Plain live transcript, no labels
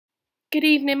Good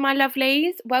evening, my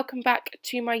lovelies. Welcome back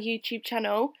to my YouTube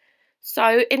channel.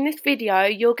 So in this video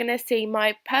you're going to see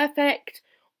my perfect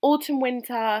autumn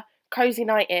winter cozy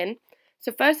night in.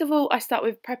 So first of all, I start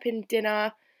with prepping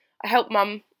dinner. I help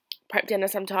mum prep dinner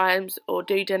sometimes, or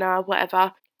do dinner,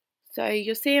 whatever. So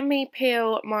you're seeing me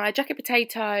peel my jacket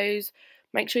potatoes.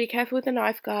 Make sure you're careful with the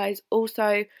knife, guys.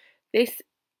 Also, this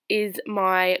is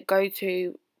my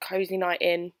go-to cozy night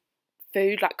in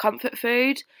food, like comfort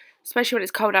food, especially when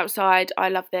it's cold outside. I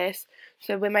love this.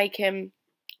 So we're making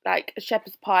like a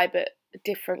shepherd's pie, but a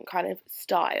different kind of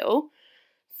style.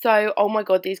 So, oh my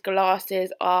god, these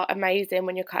glasses are amazing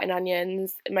when you're cutting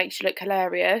onions. It makes you look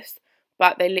hilarious,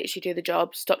 but they literally do the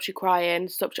job. Stops you crying,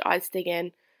 stops your eyes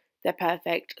stinging. They're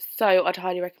perfect. So I'd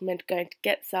highly recommend going to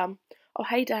get some. Oh,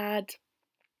 hey Dad.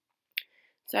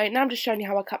 So now I'm just showing you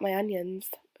how I cut my onions.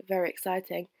 Very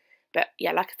exciting. But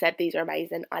yeah, like I said, these are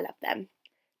amazing. I love them.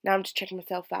 Now I'm just checking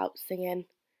myself out singing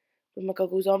with my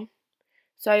goggles on.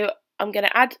 So I'm going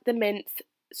to add the minced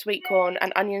sweet corn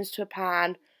and onions to a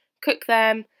pan, cook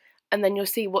them, and then you'll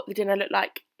see what the dinner looked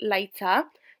like later.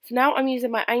 So now I'm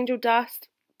using my angel dust.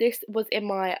 This was in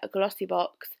my glossy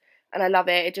box and I love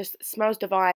it. It just smells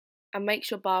divine and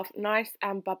makes your bath nice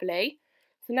and bubbly.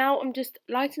 So now I'm just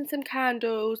lighting some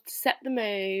candles to set the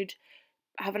mood,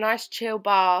 have a nice chill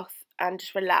bath and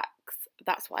just relax.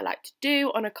 That's what I like to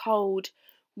do on a cold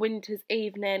winter's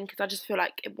evening, because I just feel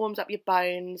like it warms up your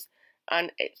bones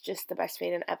and it's just the best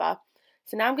feeling ever.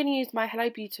 So now I'm going to use my Hello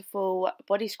Beautiful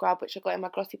body scrub, which I got in my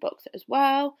glossy box as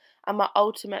well, and my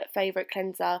ultimate favourite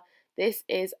cleanser. This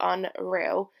is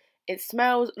unreal. It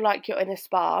smells like you're in a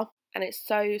spa and it's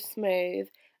so smooth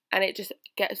and it just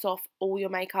gets off all your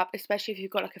makeup, especially if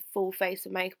you've got like a full face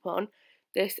of makeup on.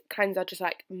 This cleanser just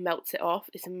like melts it off.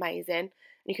 It's amazing.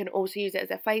 You can also use it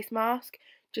as a face mask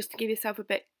just to give yourself a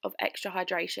bit of extra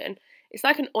hydration. It's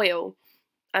like an oil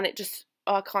and it just,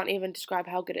 oh, I can't even describe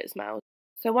how good it smells.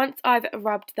 So once I've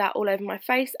rubbed that all over my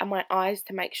face and my eyes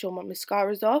to make sure my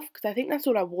mascara's off, because I think that's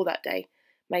all I wore that day,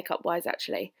 makeup wise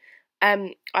actually,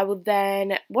 I will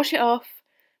then wash it off,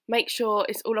 make sure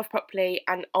it's all off properly,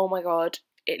 and oh my god,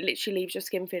 it literally leaves your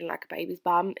skin feeling like a baby's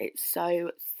bum. It's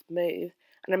so smooth.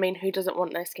 And I mean, who doesn't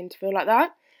want their skin to feel like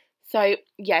that? So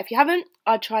yeah, if you haven't,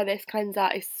 I'd try this cleanser.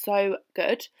 It's so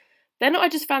good. Then I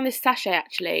just found this sachet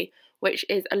actually, which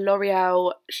is a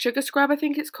L'Oreal sugar scrub, I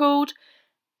think it's called.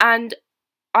 And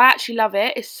I actually love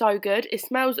it. It's so good. It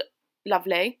smells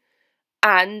lovely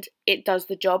and it does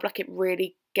the job. Like, it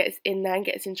really gets in there and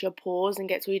gets into your pores and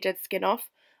gets all your dead skin off.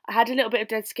 I had a little bit of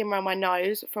dead skin around my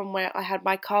nose from where I had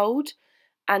my cold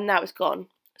and now it's gone.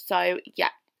 So yeah,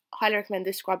 highly recommend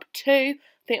this scrub too.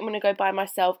 I think I'm going to go buy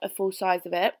myself a full size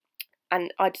of it.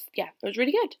 And yeah, it was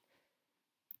really good.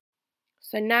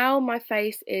 So now my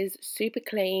face is super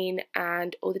clean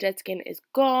and all the dead skin is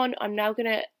gone. I'm now going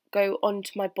to go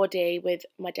onto my body with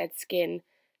my dead skin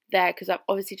there, because I've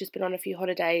obviously just been on a few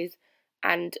holidays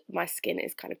and my skin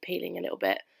is kind of peeling a little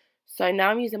bit. So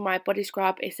now I'm using my body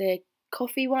scrub. It's a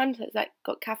coffee one, so it's like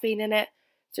got caffeine in it.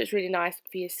 So it's really nice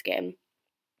for your skin.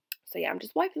 So yeah, I'm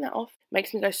just wiping that off.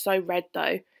 Makes me go so red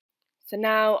though. So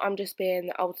now I'm just being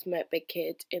the ultimate big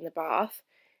kid in the bath.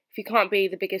 If you can't be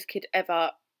the biggest kid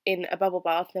ever in a bubble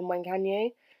bath, then when can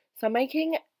you? So I'm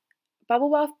making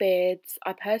bubble bath beards.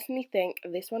 I personally think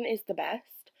this one is the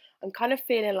best. I'm kind of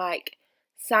feeling like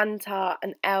Santa,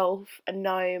 an elf, a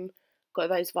gnome. Got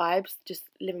those vibes, just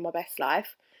living my best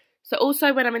life. So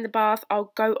also when I'm in the bath,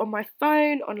 I'll go on my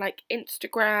phone, on like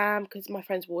Instagram, because my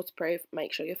phone's waterproof.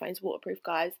 Make sure your phone's waterproof,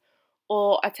 guys.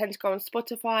 Or I tend to go on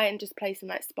Spotify and just play some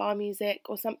like spa music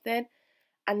or something.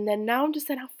 And then now I'm just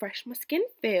saying how fresh my skin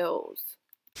feels.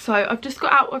 So I've just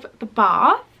got out of the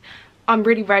bath. I'm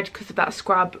really red because of that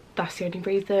scrub. That's the only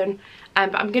reason.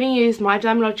 But I'm going to use my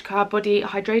Dermalogica Body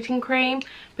Hydrating Cream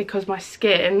because my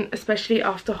skin, especially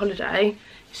after holiday,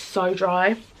 is so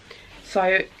dry.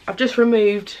 So I've just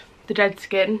removed the dead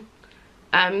skin.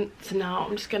 So now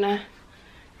I'm just going to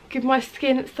give my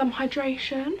skin some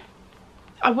hydration.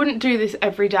 I wouldn't do this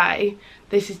every day.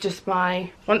 This is just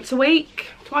my once a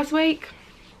week, twice a week,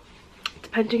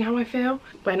 depending how I feel,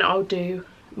 when I'll do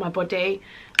my body.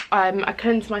 I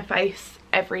cleanse my face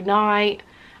every night,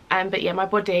 but yeah, my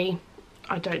body,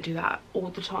 I don't do that all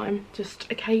the time, just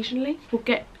occasionally.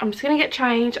 I'm just gonna get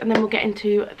changed and then we'll get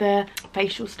into the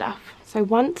facial stuff. So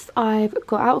once I've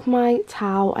got out of my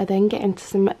towel, I then get into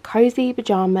some cozy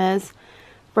pajamas,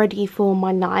 ready for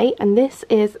my night. And this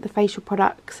is the facial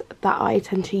products that I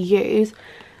tend to use.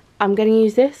 I'm going to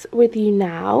use this with you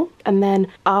now, and then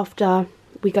after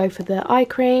we go for the eye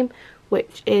cream,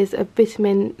 which is a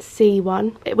vitamin C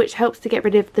one, which helps to get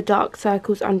rid of the dark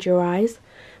circles under your eyes.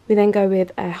 We then go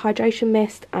with a hydration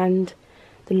mist and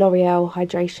the L'Oreal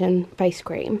Hydration Face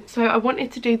Cream. So I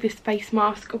wanted to do this face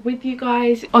mask with you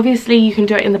guys. Obviously you can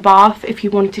do it in the bath if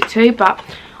you wanted to, but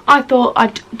I thought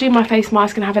I'd do my face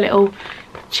mask and have a little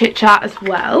chit chat as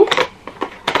well.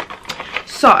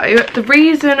 So the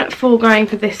reason for going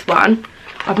for this one,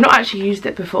 I've not actually used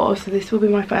it before, so this will be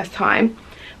my first time,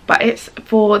 but it's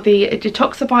for it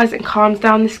detoxifies and calms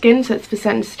down the skin, so it's for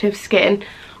sensitive skin.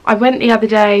 I went the other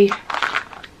day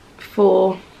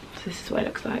so this is what it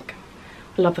looks like.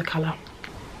 I love the colour.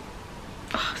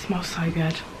 Oh, it smells so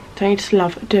good. Don't you just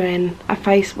love doing a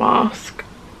face mask?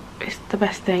 It's the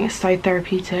best thing. It's so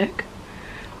therapeutic.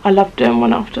 I love doing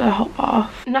one after a hot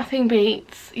bath. Nothing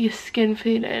beats your skin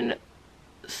feeling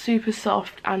super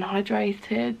soft and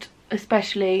hydrated,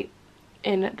 especially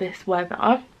in this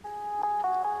weather.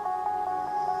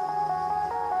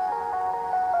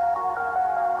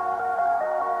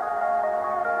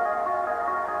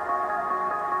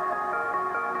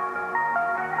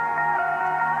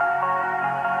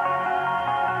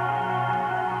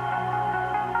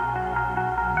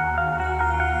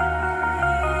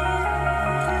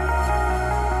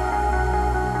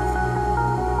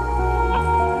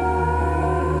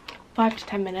 Five to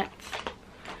 10 minutes.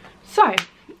 So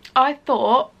I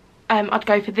thought I'd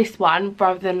go for this one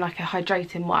rather than like a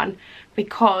hydrating one,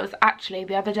 because actually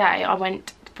the other day I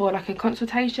went for like a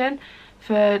consultation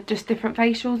for just different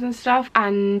facials and stuff,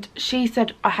 and she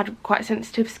said I had quite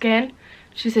sensitive skin.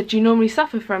 She said, do you normally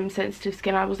suffer from sensitive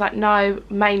skin? I was like, no,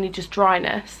 mainly just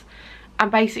dryness. And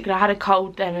basically I had a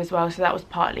cold then as well, so that was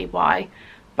partly why.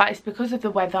 But it's because of the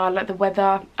weather. Like the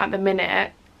weather at the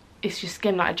minute, it's your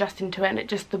skin like adjusting to it, and it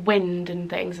just, the wind and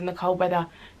things and the cold weather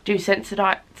do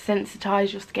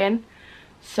sensitize your skin.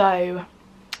 So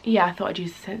yeah, I thought I'd use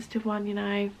a sensitive one, you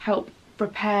know, help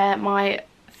repair my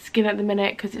skin at the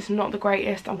minute, because it's not the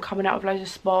greatest. I'm coming out with loads of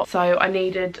spots, so I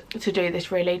needed to do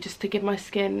this really just to give my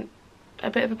skin a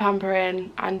bit of a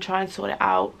pampering and try and sort it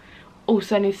out.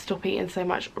 Also I need to stop eating so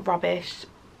much rubbish.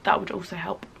 That would also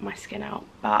help my skin out,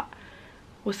 but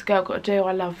what's a girl got to do?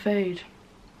 I love food.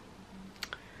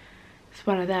 It's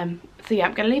one of them. So yeah,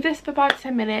 I'm going to leave this for 5 to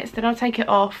 10 minutes, then I'll take it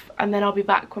off, and then I'll be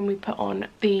back when we put on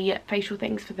the facial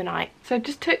things for the night. So I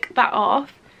just took that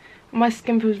off. My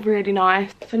skin feels really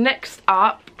nice. So next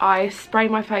up, I spray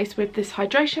my face with this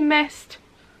hydration mist.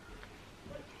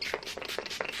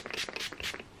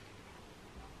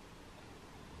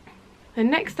 Then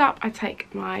next up, I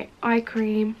take my eye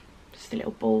cream, just a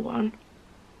little ball one.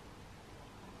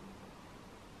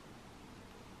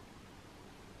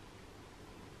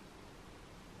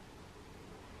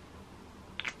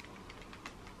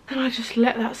 And I just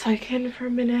let that soak in for a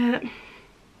minute.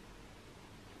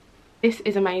 This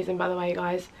is amazing, by the way,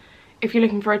 guys. If you're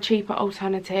looking for a cheaper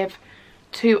alternative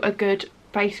to a good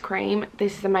face cream,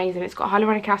 this is amazing. It's got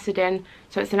hyaluronic acid in,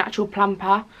 so it's an actual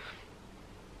plumper.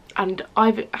 And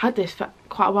I've had this for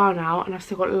quite a while now, and I've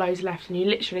still got loads left, and you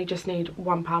literally just need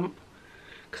 1 pump.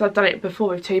 Because I've done it before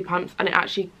with 2 pumps, and it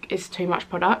actually is too much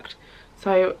product.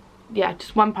 So yeah,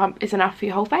 just 1 pump is enough for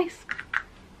your whole face.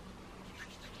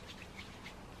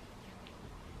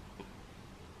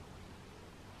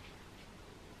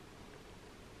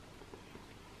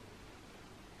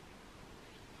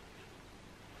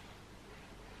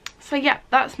 So yeah,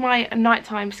 that's my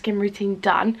nighttime skin routine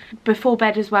done. Before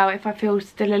bed as well, if I feel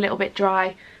still a little bit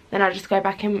dry, then I just go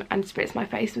back in and spritz my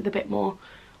face with a bit more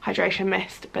hydration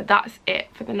mist. But that's it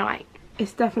for the night.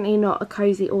 It's definitely not a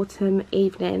cozy autumn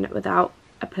evening without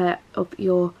a pair of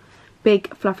your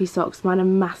big fluffy socks. Mine are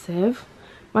massive.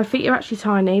 My feet are actually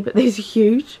tiny, but these are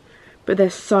huge. But they're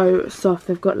so soft.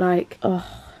 They've got like,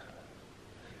 oh,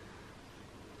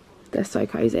 they're so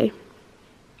cozy.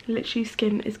 Literally,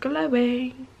 skin is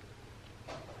glowing.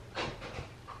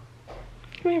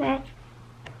 Come here, Ralph.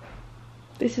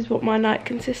 This is what my night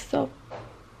consists of.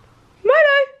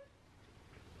 Milo!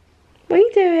 What are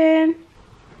you doing?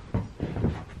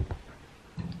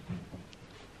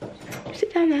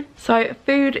 Sit down then. So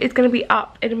food is going to be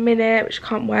up in a minute, which I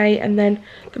can't wait. And then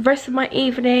the rest of my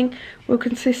evening will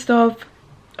consist of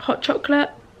hot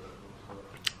chocolate,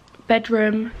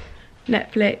 bedroom,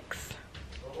 Netflix,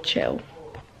 chill.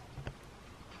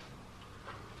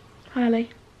 Hi,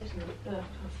 Ali.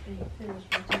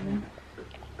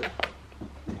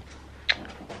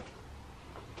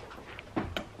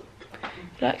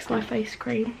 Likes my face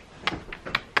cream.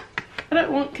 I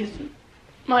don't want kisses.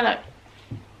 Milo.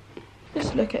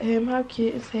 Just look at him. How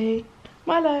cute is he?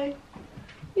 Milo.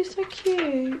 You're so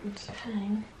cute.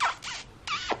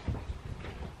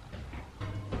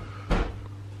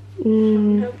 Go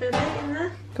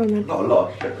on then. Not a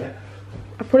lot,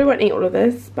 I probably won't eat all of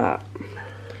this, but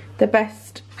the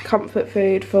best comfort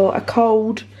food for a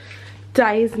cold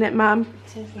day, isn't it, Mum?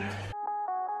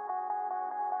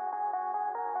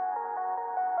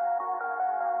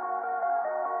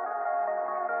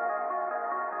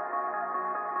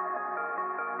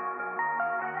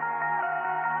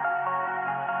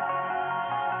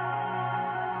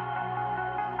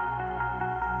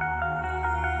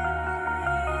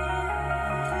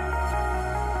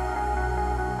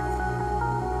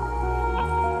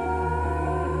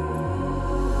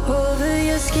 Over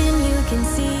your skin you can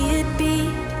see it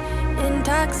beat,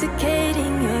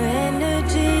 intoxicating your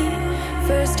energy.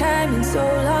 First time in so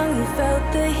long you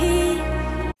felt the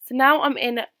heat. So now I'm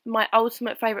in my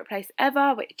ultimate favourite place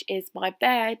ever, which is my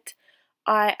bed.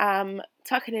 I am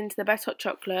tucking into the best hot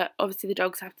chocolate. Obviously the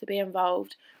dogs have to be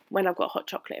involved when I've got hot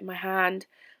chocolate in my hand.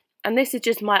 And this is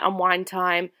just my unwind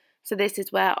time. So this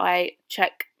is where I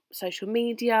check social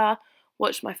media,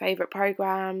 watch my favourite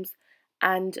programmes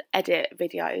and edit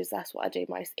videos. That's what I do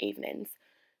most evenings.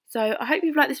 So I hope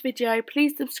you've liked this video.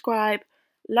 Please subscribe.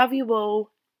 Love you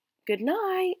all. Good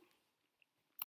night.